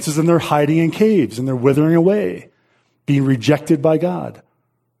circumstances, and they're hiding in caves, and they're withering away, being rejected by God.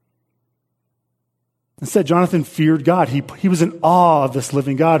 Instead, Jonathan feared God. He was in awe of this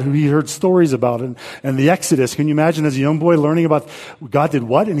living God who he heard stories about. And the Exodus, can you imagine as a young boy learning about God did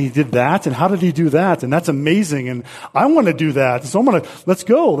what? And he did that? And how did he do that? And that's amazing. And I want to do that. So let's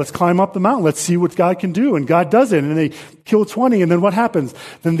go. Let's climb up the mountain. Let's see what God can do. And God does it. And they kill 20. And then what happens?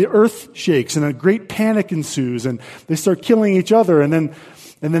 Then the earth shakes and a great panic ensues. And they start killing each other. And then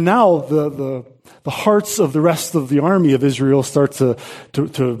now the hearts of the rest of the army of Israel start to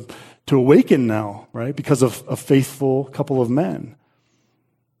awaken now, right? Because of a faithful couple of men.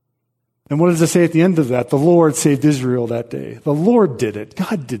 And what does it say at the end of that? The Lord saved Israel that day. The Lord did it.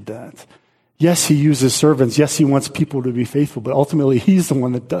 God did that. Yes, he uses servants. Yes, he wants people to be faithful, but ultimately he's the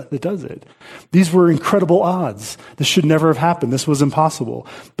one that does it. These were incredible odds. This should never have happened. This was impossible,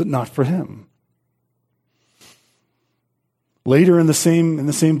 but not for him. Later in the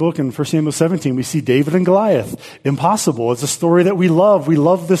same book, in 1 Samuel 17, we see David and Goliath. Impossible. It's a story that we love. We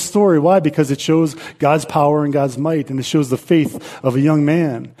love this story. Why? Because it shows God's power and God's might, and it shows the faith of a young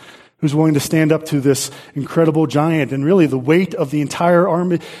man who's willing to stand up to this incredible giant. And really, the weight of the entire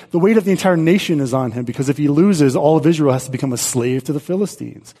army, the weight of the entire nation is on him, because if he loses, all of Israel has to become a slave to the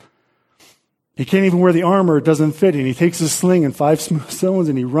Philistines. He can't even wear the armor. It doesn't fit. And he takes his sling and 5 smooth stones,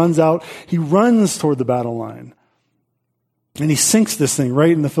 and he runs out. He runs toward the battle line. And he sinks this thing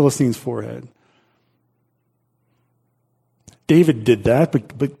right in the Philistine's forehead. David did that,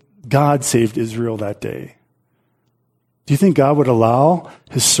 but God saved Israel that day. Do you think God would allow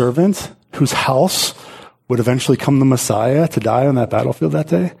his servant, whose house would eventually come the Messiah, to die on that battlefield that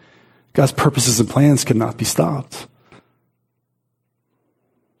day? God's purposes and plans could not be stopped.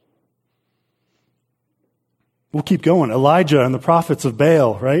 We'll keep going. Elijah and the prophets of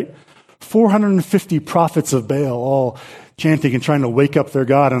Baal, right? 450 prophets of Baal, all chanting and trying to wake up their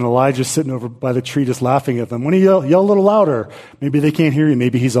God, and Elijah's sitting over by the tree just laughing at them. When he yell a little louder, maybe they can't hear you.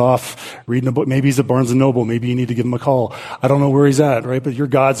 Maybe he's off reading a book. Maybe he's at Barnes & Noble. Maybe you need to give him a call. I don't know where he's at, right? But your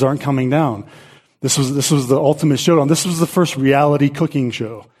gods aren't coming down. This was the ultimate showdown. This was the first reality cooking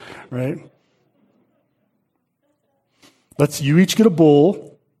show, right? You each get a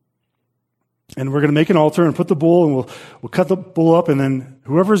bowl, and we're going to make an altar and put the bull, and we'll cut the bull up, and then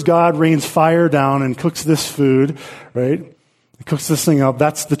whoever's God rains fire down and cooks this food, right? And cooks this thing up.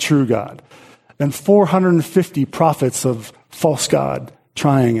 That's the true God. And 450 prophets of false God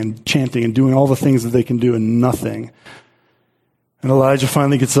trying and chanting and doing all the things that they can do, and nothing. And Elijah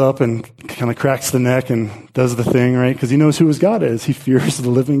finally gets up and kind of cracks the neck and does the thing, right? Because he knows who his God is. He fears the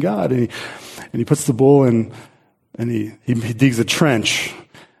living God. And he puts the bull in, and he digs a trench.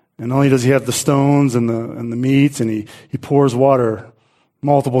 And not only does he have the stones and the meats, and he pours water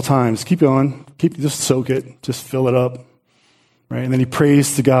multiple times. Keep going. Just soak it. Just fill it up. Right? And then he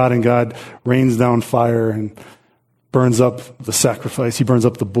prays to God, and God rains down fire and burns up the sacrifice. He burns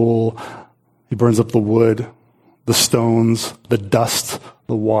up the bull. He burns up the wood, the stones, the dust,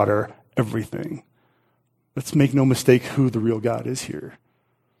 the water, everything. Let's make no mistake who the real God is here.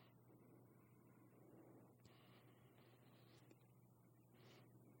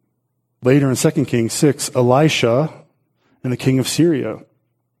 Later in 2 Kings 6, Elisha and the king of Syria.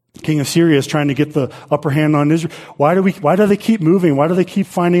 The king of Syria is trying to get the upper hand on Israel. Why do they keep moving? Why do they keep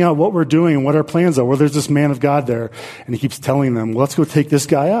finding out what we're doing and what our plans are? Well, there's this man of God there, and he keeps telling them, well, let's go take this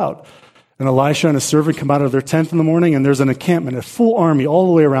guy out. And Elisha and his servant come out of their tent in the morning, and there's an encampment, a full army all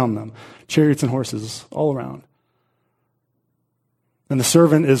the way around them, chariots and horses all around. And the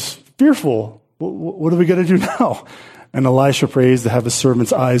servant is fearful. What are we going to do now? And Elisha prays to have his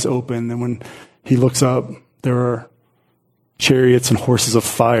servant's eyes open. And when he looks up, there are chariots and horses of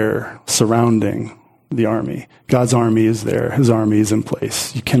fire surrounding the army. God's army is there. His army is in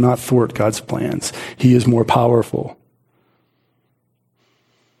place. You cannot thwart God's plans. He is more powerful.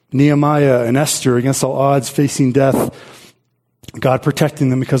 Nehemiah and Esther, against all odds, facing death, God protecting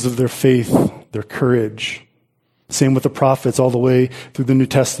them because of their faith, their courage. Same with the prophets all the way through the New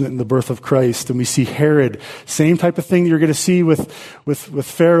Testament and the birth of Christ. And we see Herod, same type of thing that you're going to see with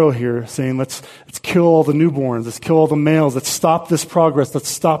Pharaoh here, saying, let's kill all the newborns, let's kill all the males, let's stop this progress, let's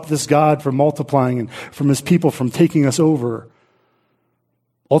stop this God from multiplying and from his people from taking us over.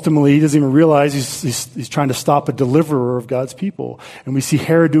 Ultimately, he doesn't even realize he's trying to stop a deliverer of God's people. And we see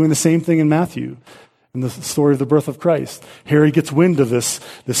Herod doing the same thing in Matthew, in the story of the birth of Christ. Herod gets wind of this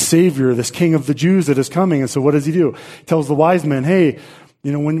Savior, this King of the Jews that is coming. And so what does he do? He tells the wise men, hey,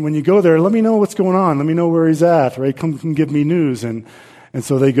 when you go there, let me know what's going on. Let me know where he's at, right? Come give me news. And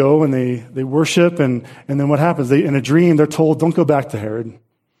so they go and they worship. And then what happens? In a dream, they're told, don't go back to Herod.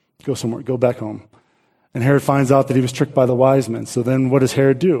 Go somewhere. Go back home. And Herod finds out that he was tricked by the wise men. So then what does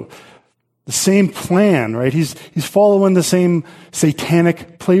Herod do? The same plan, right? He's following the same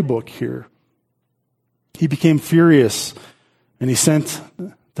satanic playbook here. He became furious, and he sent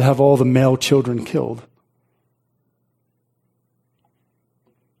to have all the male children killed.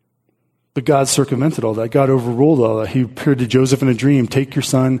 But God circumvented all that. God overruled all that. He appeared to Joseph in a dream, take your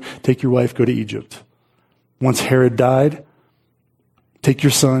son, take your wife, go to Egypt. Once Herod died, take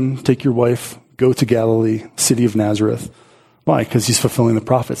your son, take your wife, go to Galilee, city of Nazareth. Why? Because he's fulfilling the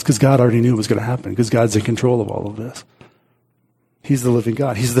prophets. Because God already knew it was going to happen. Because God's in control of all of this. He's the living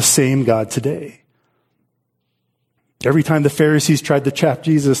God. He's the same God today. Every time the Pharisees tried to trap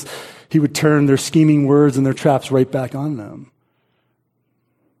Jesus, he would turn their scheming words and their traps right back on them.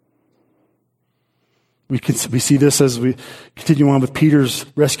 We see this as we continue on with Peter's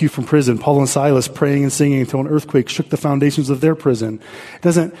rescue from prison. Paul and Silas praying and singing until an earthquake shook the foundations of their prison.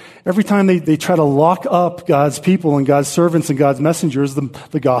 Every time they try to lock up God's people and God's servants and God's messengers,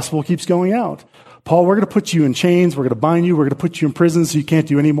 the gospel keeps going out. Paul, we're going to put you in chains. We're going to bind you. We're going to put you in prison so you can't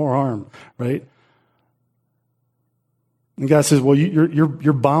do any more harm, right? And God says, well,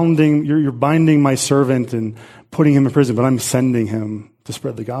 you're binding my servant and putting him in prison, but I'm sending him to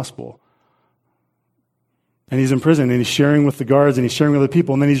spread the gospel. And he's in prison, and he's sharing with the guards, and he's sharing with other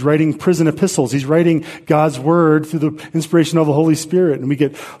people, and then he's writing prison epistles. He's writing God's word through the inspiration of the Holy Spirit. And we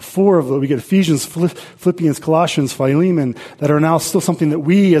get 4 of them. We get Ephesians, Philippians, Colossians, Philemon, that are now still something that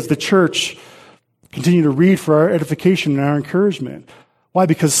we as the church continue to read for our edification and our encouragement. Why?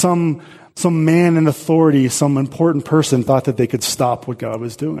 Because some man in authority, some important person thought that they could stop what God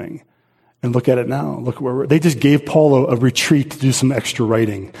was doing. And look at it now. Look where they just gave Paul a retreat to do some extra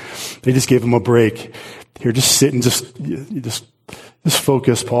writing. They just gave him a break. Here, just sit and just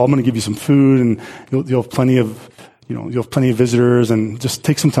focus, Paul. I'm going to give you some food, and you'll have plenty of visitors, and just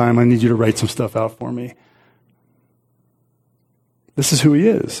take some time. I need you to write some stuff out for me. This is who he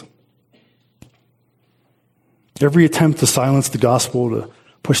is. Every attempt to silence the gospel, to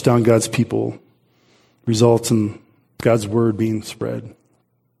push down God's people, results in God's word being spread.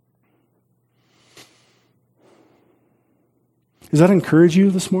 Does that encourage you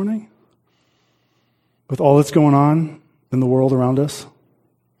this morning? With all that's going on in the world around us?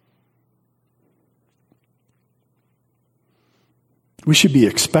 We should be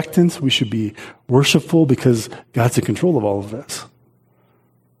expectant. We should be worshipful because God's in control of all of this.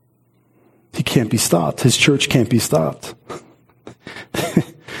 He can't be stopped. His church can't be stopped.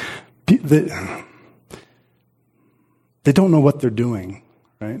 They don't know what they're doing,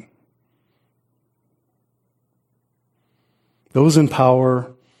 right? Those in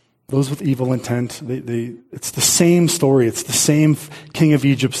power, those with evil intent, it's the same story. It's the same king of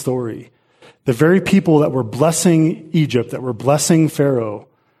Egypt story. The very people that were blessing Egypt, that were blessing Pharaoh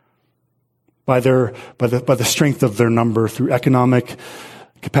by the strength of their number, through economic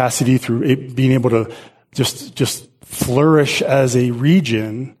capacity, through being able to just flourish as a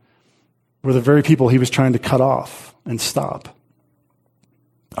region, were the very people he was trying to cut off and stop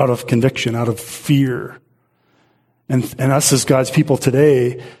out of conviction, out of fear. And us as God's people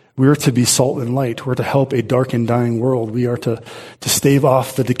today, we're to be salt and light. We're to help a dark and dying world. We are to stave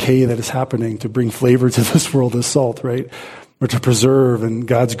off the decay that is happening, to bring flavor to this world as salt, right? We're to preserve, and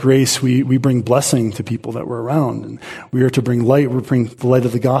God's grace, we bring blessing to people that we're around. And we are to bring light. We bring the light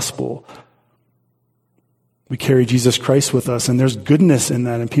of the gospel. We carry Jesus Christ with us, and there's goodness in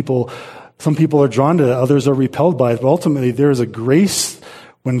that. And some people are drawn to that, others are repelled by it. But ultimately, there is a grace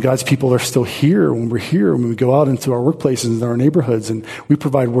when God's people are still here, when we're here, when we go out into our workplaces and our neighborhoods, and we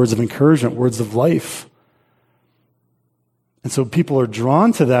provide words of encouragement, words of life. And so people are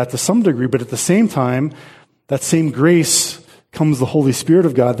drawn to that to some degree, but at the same time, that same grace comes the Holy Spirit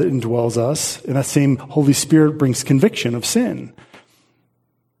of God that indwells us, and that same Holy Spirit brings conviction of sin.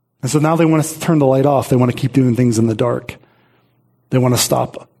 And so now they want us to turn the light off. They want to keep doing things in the dark. They want to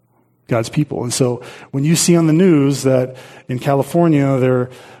stop God's people. And so when you see on the news that in California they're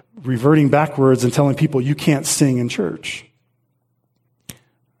reverting backwards and telling people you can't sing in church.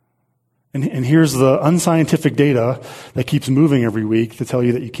 And here's the unscientific data that keeps moving every week to tell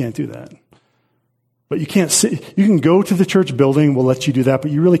you that you can't do that. But you can't sit, you can go to the church building, we'll let you do that, but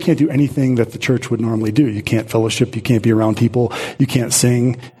you really can't do anything that the church would normally do. You can't fellowship, you can't be around people, you can't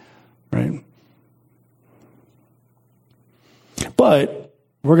sing, right? But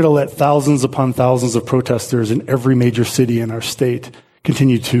we're going to let thousands upon thousands of protesters in every major city in our state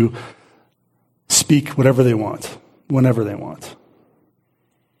continue to speak whatever they want, whenever they want.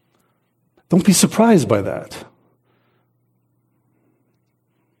 Don't be surprised by that.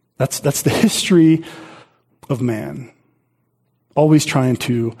 That's the history of man. Always trying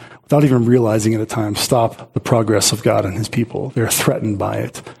to, without even realizing it at times, stop the progress of God and his people. They're threatened by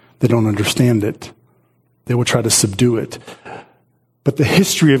it. They don't understand it. They will try to subdue it. But the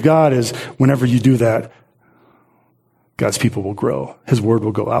history of God is whenever you do that, God's people will grow. His word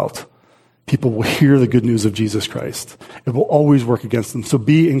will go out. People will hear the good news of Jesus Christ. It will always work against them. So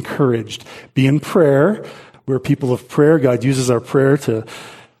be encouraged. Be in prayer. We're people of prayer. God uses our prayer to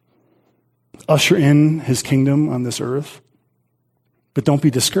usher in his kingdom on this earth. But don't be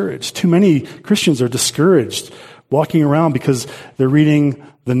discouraged. Too many Christians are discouraged walking around because they're reading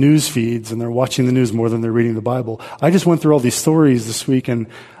the news feeds and they're watching the news more than they're reading the Bible. I just went through all these stories this week, and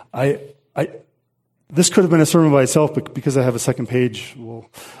this could have been a sermon by itself, but because I have a second page,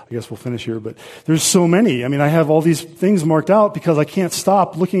 I guess we'll finish here. But there's so many. I mean, I have all these things marked out because I can't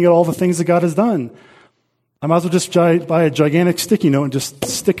stop looking at all the things that God has done. I might as well just buy a gigantic sticky note and just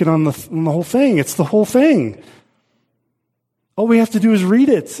stick it on the whole thing. It's the whole thing. All we have to do is read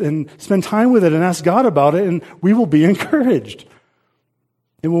it and spend time with it and ask God about it, and we will be encouraged.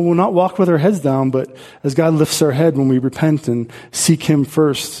 And we will not walk with our heads down, but as God lifts our head when we repent and seek him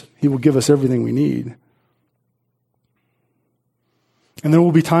first, he will give us everything we need. And there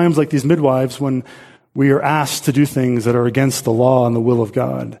will be times like these midwives when we are asked to do things that are against the law and the will of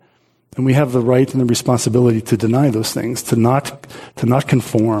God. And we have the right and the responsibility to deny those things, to not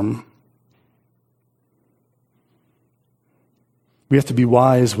conform. We have to be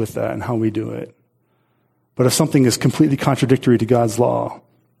wise with that and how we do it. But if something is completely contradictory to God's law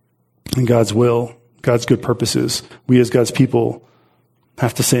and God's will, God's good purposes, we as God's people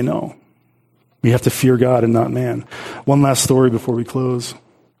have to say no. We have to fear God and not man. One last story before we close.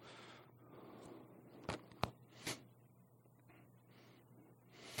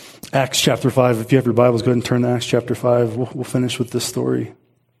 Acts chapter 5. If you have your Bibles, go ahead and turn to Acts chapter 5. We'll finish with this story.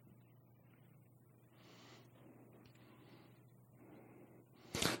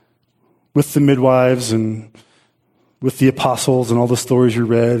 With the midwives and with the apostles and all the stories you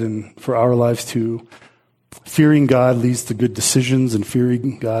read, and for our lives too, fearing God leads to good decisions, and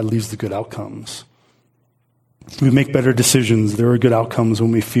fearing God leads to good outcomes. We make better decisions. There are good outcomes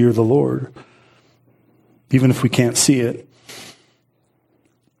when we fear the Lord, even if we can't see it.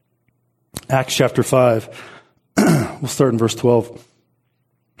 Acts chapter 5, we'll start in verse 12.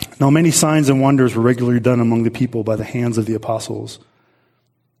 Now many signs and wonders were regularly done among the people by the hands of the apostles.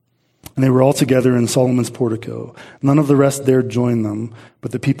 And they were all together in Solomon's portico. None of the rest dared join them,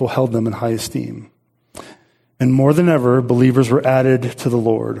 but the people held them in high esteem. And more than ever, believers were added to the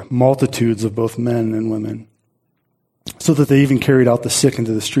Lord, multitudes of both men and women, so that they even carried out the sick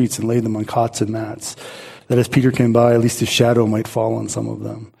into the streets and laid them on cots and mats, that as Peter came by, at least his shadow might fall on some of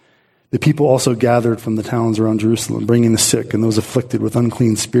them. The people also gathered from the towns around Jerusalem, bringing the sick and those afflicted with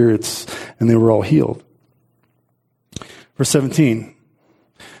unclean spirits, and they were all healed. Verse 17.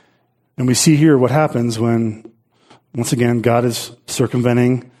 And we see here what happens when, once again, God is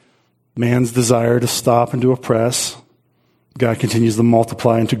circumventing man's desire to stop and to oppress. God continues to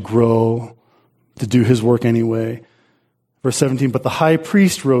multiply and to grow, to do his work anyway. Verse 17, but the high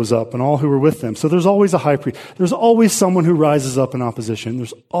priest rose up and all who were with him. So there's always a high priest. There's always someone who rises up in opposition.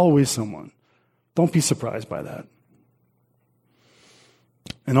 There's always someone. Don't be surprised by that.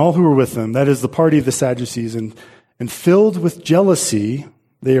 And all who were with him, that is the party of the Sadducees, and filled with jealousy,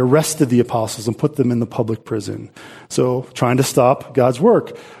 they arrested the apostles and put them in the public prison. So trying to stop God's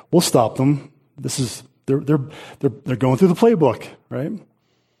work. We'll stop them. They're going through the playbook, right?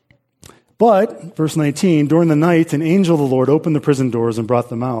 But, verse 19, during the night, an angel of the Lord opened the prison doors and brought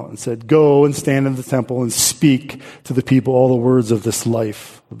them out and said, go and stand in the temple and speak to the people all the words of this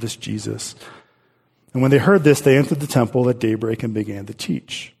life, of this Jesus. And when they heard this, they entered the temple at daybreak and began to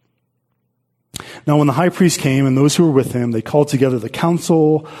teach. Now when the high priest came and those who were with him, they called together the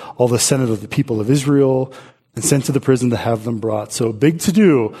council, all the senate of the people of Israel, and sent to the prison to have them brought. So big to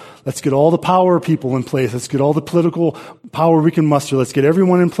do. Let's get all the power people in place. Let's get all the political power we can muster. Let's get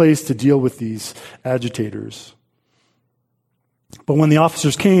everyone in place to deal with these agitators. But when the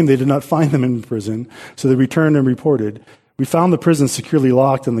officers came, they did not find them in prison. So they returned and reported, "We found the prison securely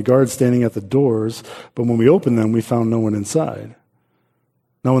locked and the guards standing at the doors. But when we opened them, we found no one inside."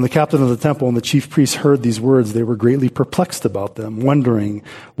 Now when the captain of the temple and the chief priests heard these words, they were greatly perplexed about them, wondering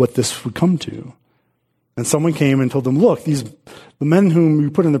what this would come to. And someone came and told them, "Look, the men whom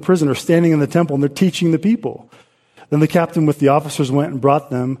you put in the prison are standing in the temple and they're teaching the people." Then the captain with the officers went and brought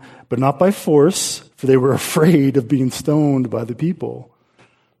them, but not by force, for they were afraid of being stoned by the people.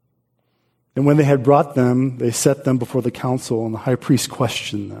 And when they had brought them, they set them before the council, and the high priest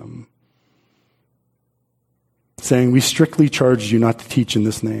questioned them, saying, "We strictly charged you not to teach in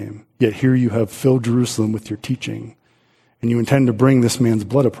this name, yet here you have filled Jerusalem with your teaching, and you intend to bring this man's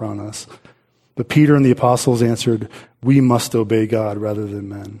blood upon us." But Peter and the apostles answered, "We must obey God rather than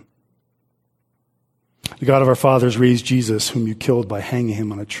men. The God of our fathers raised Jesus, whom you killed by hanging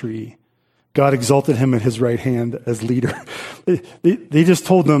him on a tree. God exalted him at his right hand as leader." They just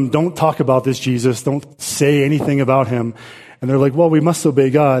told them, don't talk about this Jesus. Don't say anything about him. And they're like, well, we must obey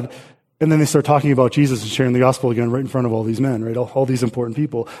God. And then they start talking about Jesus and sharing the gospel again right in front of all these men, right? All these important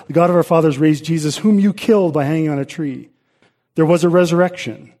people. The God of our fathers raised Jesus, whom you killed by hanging on a tree. There was a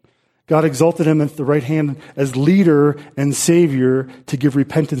resurrection. God exalted him at the right hand as leader and savior to give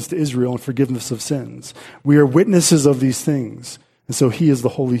repentance to Israel and forgiveness of sins. We are witnesses of these things. And so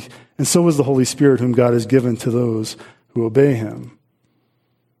so is the Holy Spirit whom God has given to those who obey him.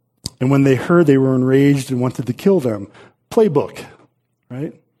 And when they heard, they were enraged and wanted to kill them. Playbook,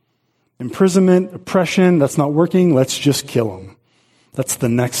 right? Imprisonment, oppression, that's not working. Let's just kill them. That's the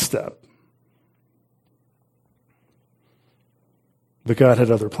next step. But God had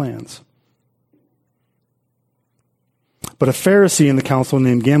other plans. But a Pharisee in the council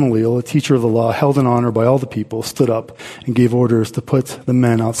named Gamaliel, a teacher of the law, held in honor by all the people, stood up and gave orders to put the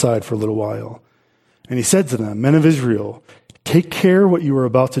men outside for a little while. And he said to them, "Men of Israel, take care what you are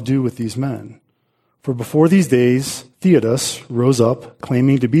about to do with these men. For before these days, Theudas rose up,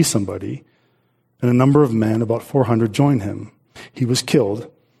 claiming to be somebody, and a number of men, about 400, joined him. He was killed,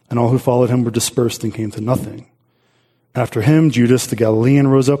 and all who followed him were dispersed and came to nothing. After him, Judas the Galilean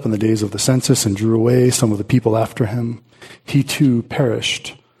rose up in the days of the census and drew away some of the people after him. He too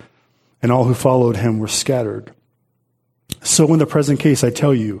perished, and all who followed him were scattered. So in the present case, I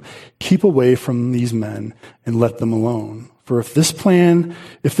tell you, keep away from these men and let them alone. For if this plan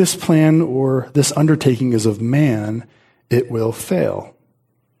or this undertaking is of man, it will fail.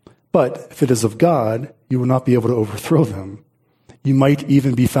 But if it is of God, you will not be able to overthrow them. You might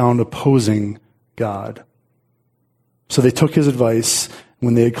even be found opposing God." So they took his advice.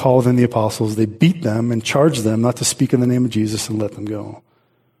 When they had called in the apostles, they beat them and charged them not to speak in the name of Jesus and let them go.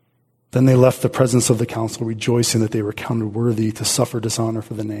 Then they left the presence of the council, rejoicing that they were counted worthy to suffer dishonor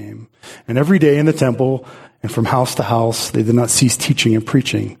for the name. And every day in the temple and from house to house, they did not cease teaching and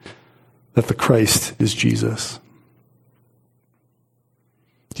preaching that the Christ is Jesus.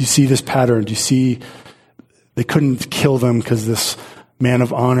 Do you see this pattern? Do you see they couldn't kill them because this man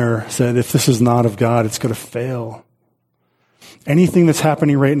of honor said, if this is not of God, it's going to fail. Anything that's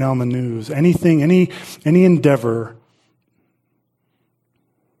happening right now in the news, any endeavor,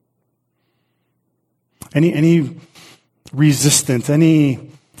 any resistance, any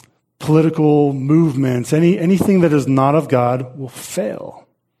political movements, anything that is not of God will fail.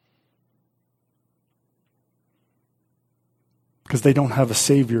 Because they don't have a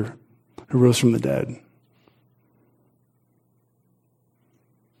Savior who rose from the dead.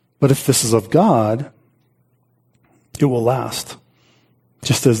 But if this is of God, it will last,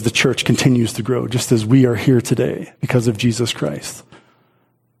 just as the church continues to grow, just as we are here today because of Jesus Christ.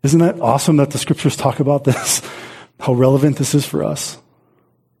 Isn't that awesome that the scriptures talk about this, how relevant this is for us?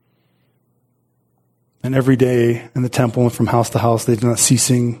 And every day in the temple and from house to house, they did not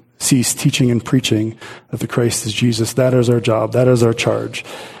cease teaching and preaching that the Christ is Jesus. That is our job. That is our charge.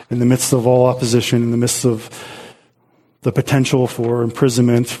 In the midst of all opposition, in the midst of the potential for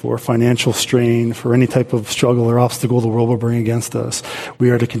imprisonment, for financial strain, for any type of struggle or obstacle the world will bring against us, we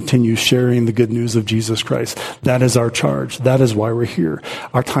are to continue sharing the good news of Jesus Christ. That is our charge. That is why we're here.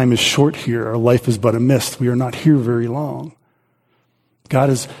 Our time is short here. Our life is but a mist. We are not here very long. God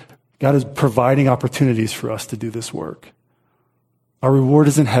is providing opportunities for us to do this work. Our reward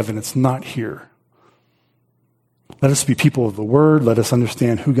is in heaven. It's not here. Let us be people of the Word. Let us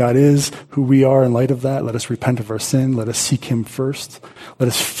understand who God is, who we are in light of that. Let us repent of our sin. Let us seek Him first. Let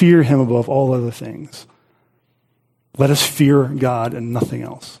us fear Him above all other things. Let us fear God and nothing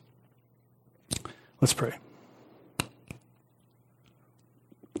else. Let's pray.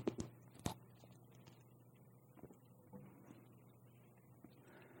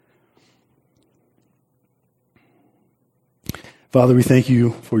 Father, we thank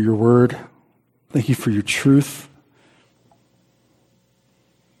you for your word. Thank you for your truth.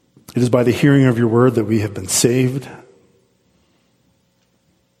 It is by the hearing of your word that we have been saved.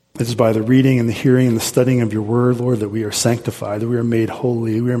 It is by the reading and the hearing and the studying of your word, Lord, that we are sanctified, that we are made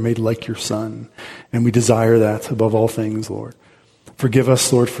holy, we are made like your Son. And we desire that above all things, Lord. Forgive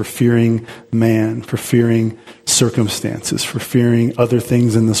us, Lord, for fearing man, for fearing circumstances, for fearing other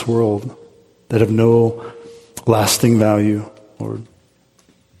things in this world that have no lasting value, Lord.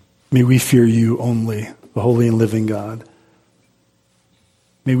 May we fear you only, the holy and living God.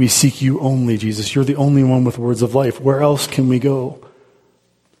 May we seek you only, Jesus. You're the only one with words of life. Where else can we go?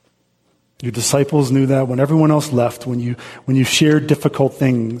 Your disciples knew that when everyone else left, when you shared difficult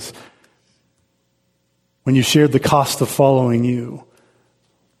things, when you shared the cost of following you,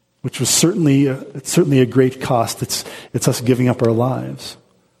 which was certainly a great cost. It's us giving up our lives.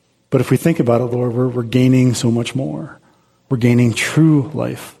 But if we think about it, Lord, we're gaining so much more. We're gaining true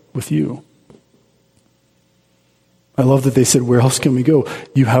life with you. I love that they said, where else can we go?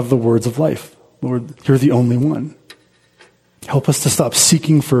 You have the words of life. Lord, you're the only one. Help us to stop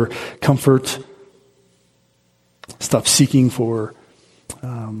seeking for comfort. Stop seeking for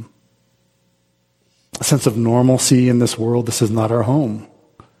a sense of normalcy in this world. This is not our home.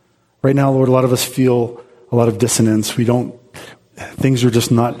 Right now, Lord, a lot of us feel a lot of dissonance. Things are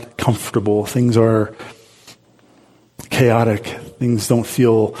just not comfortable. Things are chaotic. Things don't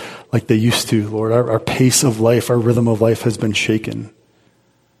feel like they used to, Lord. Our pace of life, our rhythm of life has been shaken.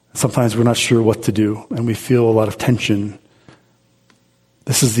 Sometimes we're not sure what to do, and we feel a lot of tension.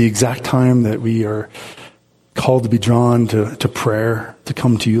 This is the exact time that we are called to be drawn to prayer, to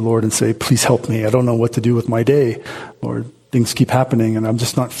come to you, Lord, and say, please help me. I don't know what to do with my day, Lord. Things keep happening, and I'm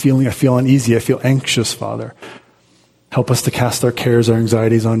just not feeling, I feel uneasy. I feel anxious, Father. Help us to cast our cares, our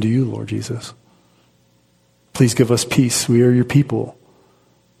anxieties onto you, Lord Jesus. Please give us peace. We are your people.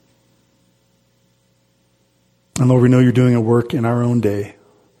 And Lord, we know you're doing a work in our own day.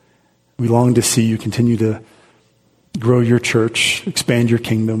 We long to see you continue to grow your church, expand your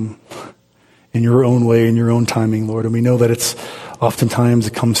kingdom in your own way, in your own timing, Lord. And we know that it's oftentimes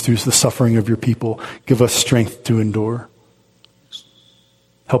it comes through the suffering of your people. Give us strength to endure.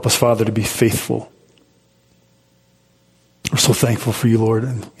 Help us, Father, to be faithful. We're so thankful for you, Lord,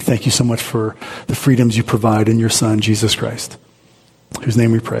 and thank you so much for the freedoms you provide in your Son, Jesus Christ, in whose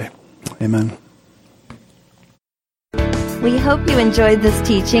name we pray. Amen. We hope you enjoyed this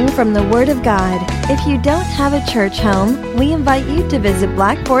teaching from the Word of God. If you don't have a church home, we invite you to visit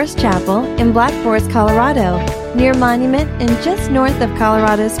Black Forest Chapel in Black Forest, Colorado, near Monument and just north of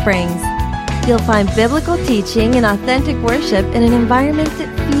Colorado Springs. You'll find biblical teaching and authentic worship in an environment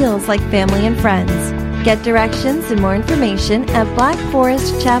that feels like family and friends. Get directions and more information at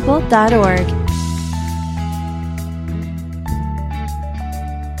blackforestchapel.org.